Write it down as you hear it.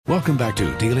Welcome back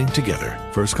to Dealing Together.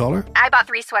 First caller? I bought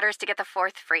 3 sweaters to get the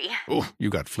 4th free. Oh, you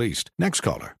got fleeced. Next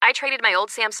caller? I traded my old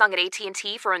Samsung at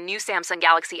AT&T for a new Samsung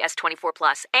Galaxy S24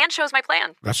 Plus and chose my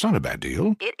plan. That's not a bad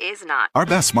deal. It is not. Our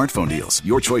best smartphone deals.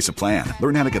 Your choice of plan.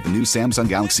 Learn how to get the new Samsung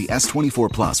Galaxy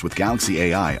S24 Plus with Galaxy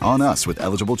AI on us with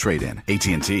eligible trade-in.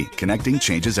 AT&T. Connecting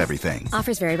changes everything.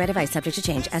 Offers vary by device. Subject to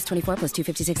change. S24 plus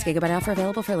 256 gigabyte offer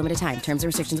available for a limited time. Terms and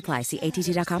restrictions apply. See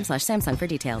att.com/Samsung for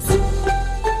details.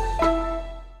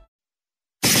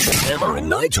 Hammer and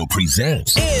Nigel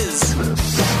presents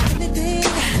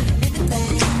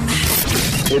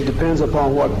It depends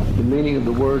upon what the meaning of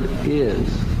the word is.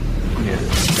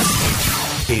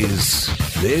 Is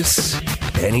this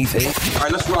anything? All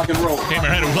right, let's rock and roll.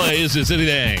 Hammerhead and Play, is this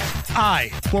anything?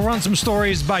 I will run some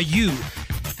stories by you.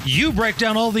 You break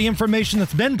down all the information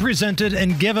that's been presented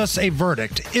and give us a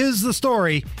verdict. Is the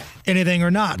story anything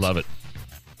or not? Love it.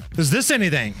 Is this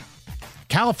anything?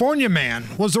 California man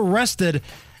was arrested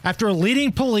after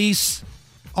leading police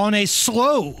on a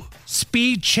slow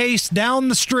speed chase down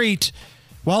the street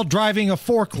while driving a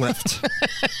forklift.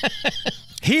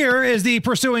 Here is the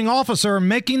pursuing officer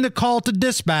making the call to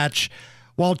dispatch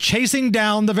while chasing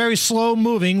down the very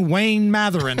slow-moving Wayne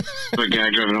Matherin. The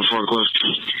guy driving a forklift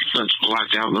that's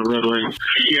blacked out in the roadway.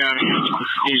 Yeah,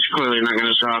 he's clearly not going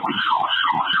to stop.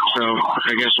 So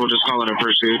I guess we'll just call it a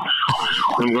pursuit.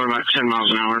 I'm going about 10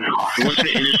 miles an hour. What's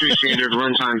the industry standard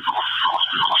run time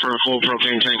for a full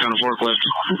propane tank on a forklift?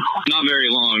 Not very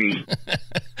long.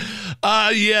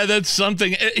 Yeah, that's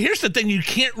something. Here's the thing. You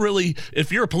can't really,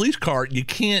 if you're a police car, you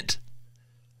can't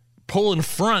pull in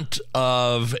front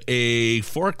of a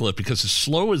forklift because as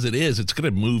slow as it is, it's going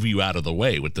to move you out of the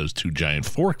way with those 2 giant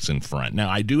forks in front. Now,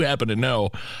 I do happen to know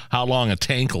how long a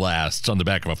tank lasts on the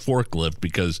back of a forklift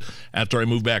because after I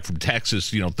moved back from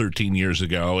Texas, 13 years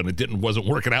ago, and it wasn't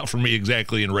working out for me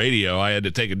exactly in radio, I had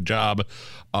to take a job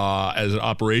as an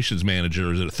operations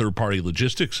manager at a third-party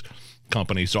logistics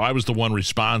company. So I was the one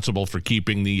responsible for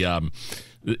keeping the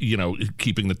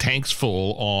keeping the tanks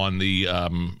full on the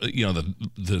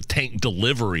tank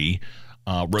delivery.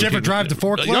 Did you ever drive the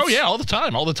forklift? Oh, yeah, all the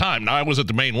time. Now, I was at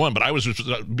the main one, but I was just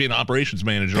being an operations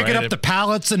manager. Picking up the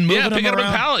pallets and moving them around? Up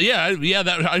the pallet. Yeah,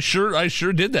 that I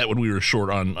sure did that when we were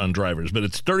short on drivers. But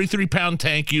it's 33-pound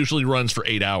tank, usually runs for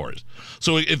 8 hours.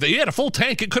 So if they had a full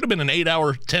tank, it could have been an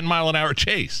 8-hour, 10-mile-an-hour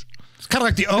chase. It's kind of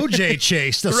like the OJ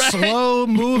chase, the right?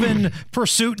 Slow-moving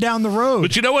pursuit down the road.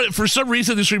 But you know what? For some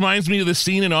reason, this reminds me of the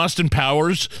scene in Austin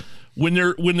Powers when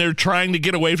they're trying to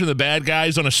get away from the bad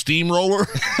guys on a steamroller,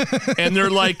 and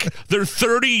they're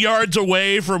 30 yards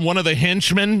away from one of the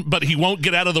henchmen, but he won't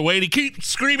get out of the way, and he keeps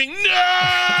screaming, "No! No!"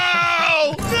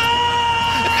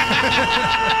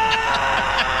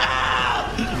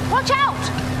 Watch out!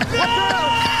 Watch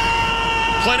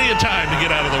out! Plenty of time to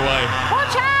get out of the way.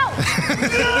 Watch out!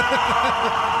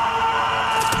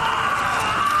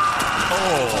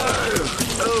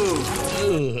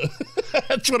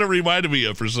 That's what it reminded me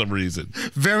of for some reason.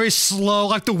 Very slow,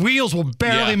 like the wheels were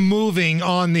barely moving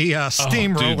on the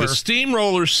steamroller. Dude, the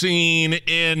steamroller scene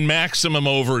in Maximum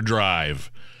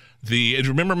Overdrive.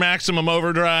 Remember Maximum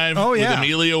Overdrive? Oh, yeah. With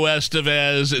Emilio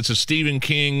Estevez. It's a Stephen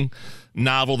King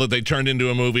novel that they turned into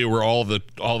a movie where all the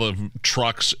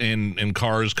trucks and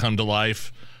cars come to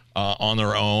life on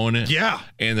their own. Yeah.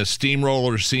 And the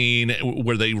steamroller scene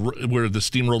where the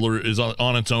steamroller is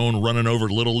on its own running over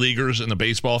little leaguers in the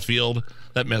baseball field,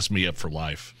 that messed me up for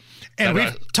life. And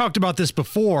we've talked about this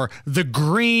before. The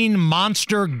green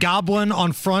monster goblin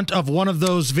on front of one of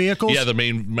those vehicles. Yeah, the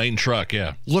main truck,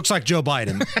 yeah. Looks like Joe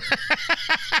Biden.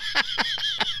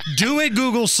 Do a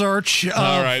Google search.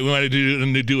 All right, we might have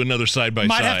to do another side-by-side.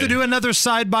 Might have to do another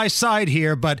side-by-side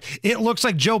here, but it looks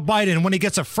like Joe Biden when he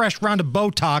gets a fresh round of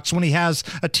Botox when he has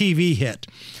a TV hit.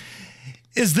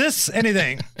 Is this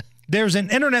anything? There's an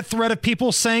internet thread of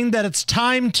people saying that it's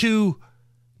time to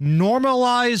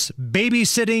normalize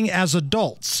babysitting as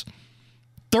adults.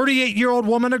 38-year-old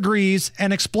woman agrees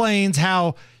and explains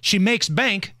how she makes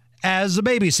bank as a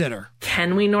babysitter.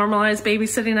 Can we normalize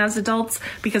babysitting as adults?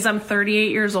 Because I'm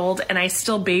 38 years old and I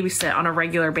still babysit on a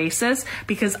regular basis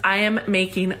because I am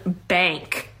making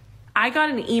bank. I got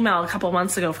an email a couple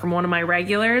months ago from one of my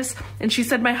regulars, and she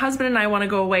said, my husband and I want to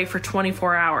go away for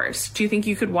 24 hours. Do you think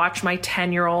you could watch my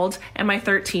 10-year-old and my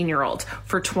 13-year-old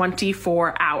for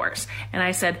 24 hours? And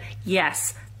I said,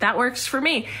 yes, that works for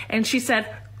me. And she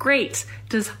said, great.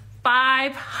 Does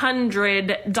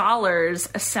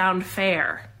 $500 sound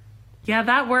fair? Yeah,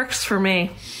 that works for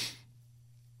me.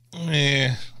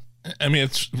 Yeah. I mean,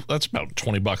 that's about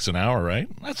 $20 an hour, right?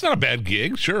 That's not a bad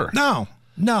gig, sure. No.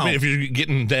 No. I mean,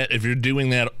 if you're doing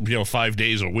that, 5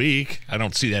 days a week, I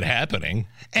don't see that happening.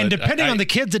 And But depending on the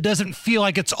kids, it doesn't feel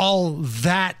like it's all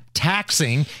that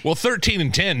taxing. Well, 13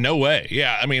 and 10, no way.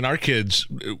 Yeah, I mean, our kids,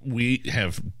 we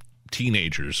have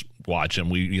teenagers watch them.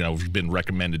 We've been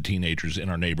recommended teenagers in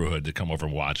our neighborhood to come over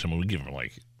and watch them, and we give them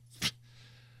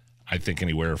I think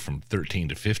anywhere from $13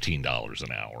 to $15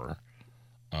 an hour.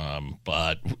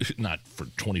 But not for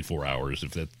 24 hours.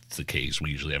 If that's the case,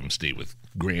 we usually have them stay with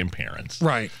grandparents.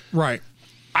 Right.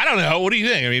 I don't know. What do you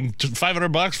think? I mean,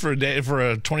 $500 for a day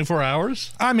for 24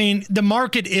 hours? I mean, the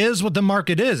market is what the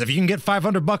market is. If you can get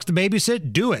 $500 to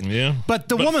babysit, do it. Yeah. But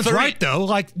the woman's right, though.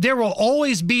 Like, there will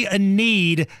always be a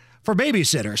need for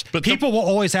babysitters. But people will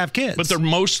always have kids. But they're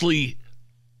mostly,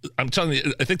 I'm telling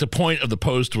you, I think the point of the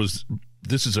post was,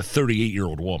 this is a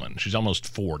 38-year-old woman. She's almost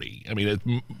 40. I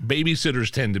mean, babysitters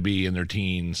tend to be in their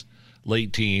teens,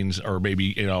 late teens, or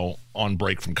maybe, on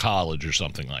break from college or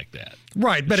something like that.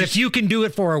 Right, but if you can do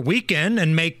it for a weekend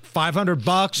and make $500 or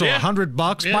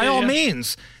 $100, by all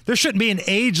means. There shouldn't be an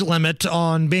age limit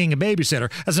on being a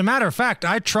babysitter. As a matter of fact,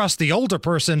 I trust the older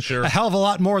person a hell of a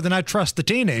lot more than I trust the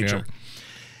teenager.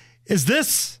 Yeah. Is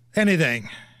this anything?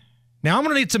 Now, I'm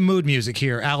going to need some mood music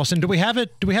here, Allison. Do we have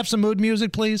it? Do we have some mood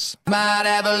music, please? Might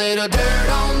have a little dirt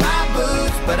on my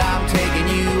boots, but I'm taking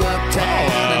you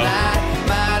uptown tonight.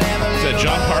 Might have a little Is that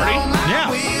John Party?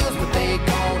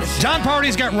 Yeah. John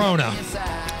Party's got Rona.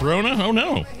 Rona? Oh,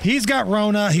 no. He's got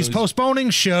Rona. He's postponing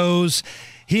shows.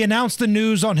 He announced the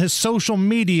news on his social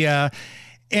media,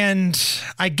 and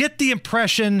I get the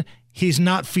impression he's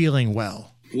not feeling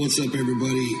well. What's up,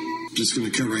 everybody? Just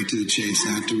going to cut right to the chase.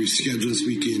 I have to reschedule this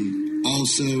weekend.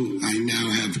 Also, I now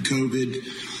have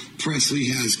COVID. Presley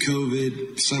has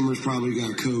COVID. Summer's probably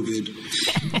got COVID.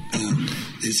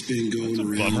 It's been going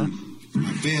around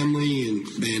my family and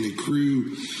band and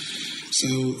crew.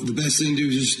 So the best thing to do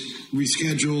is just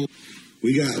reschedule.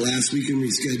 We got last weekend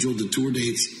rescheduled. The tour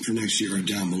dates for next year are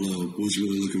down below. Was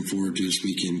really looking forward to this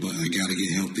weekend, but I got to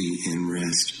get healthy and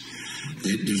rest.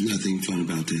 There's nothing fun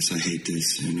about this. I hate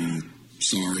this. And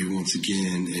sorry once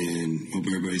again, and hope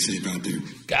everybody's safe out there.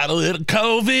 Got a little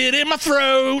COVID in my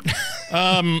throat.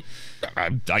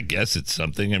 I guess it's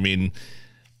something. I mean,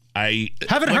 I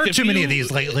haven't heard too many of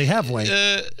these lately, have we? What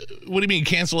do you mean,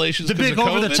 cancellations? The big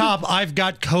over the top, I've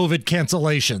got COVID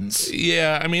cancellations.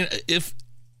 Yeah, I mean, if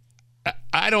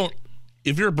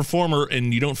you're a performer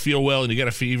and you don't feel well and you got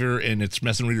a fever and it's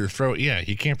messing with your throat, yeah,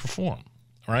 you can't perform.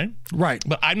 Right? Right.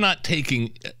 But I'm not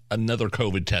taking another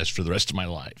COVID test for the rest of my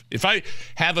life. If I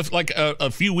have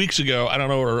a few weeks ago, I don't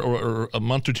know, or a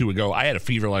month or two ago, I had a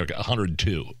fever like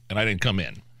 102 and I didn't come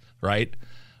in. Right.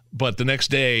 But the next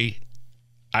day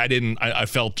I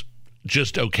felt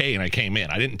just okay and I came in.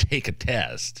 I didn't take a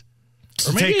test.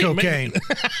 Or take cocaine.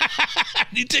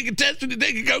 You take a test when you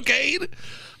take a cocaine?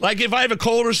 Like if I have a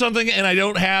cold or something and I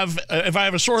don't have, if I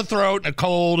have a sore throat, a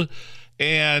cold,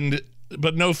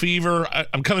 but no fever,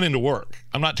 I'm coming into work.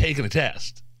 I'm not taking a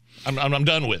test. I'm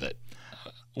done with it.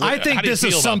 I think this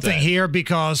is something here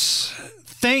because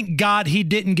thank God he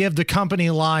didn't give the company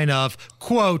line of,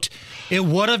 quote, it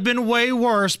would have been way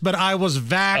worse, but I was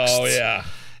vaxxed. Oh, yeah.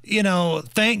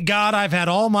 Thank God I've had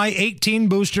all my 18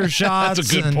 booster shots.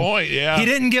 That's a good point, yeah. He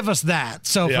didn't give us that.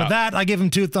 So for that, I give him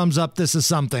 2 thumbs up. This is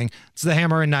something. It's the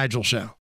Hammer and Nigel Show.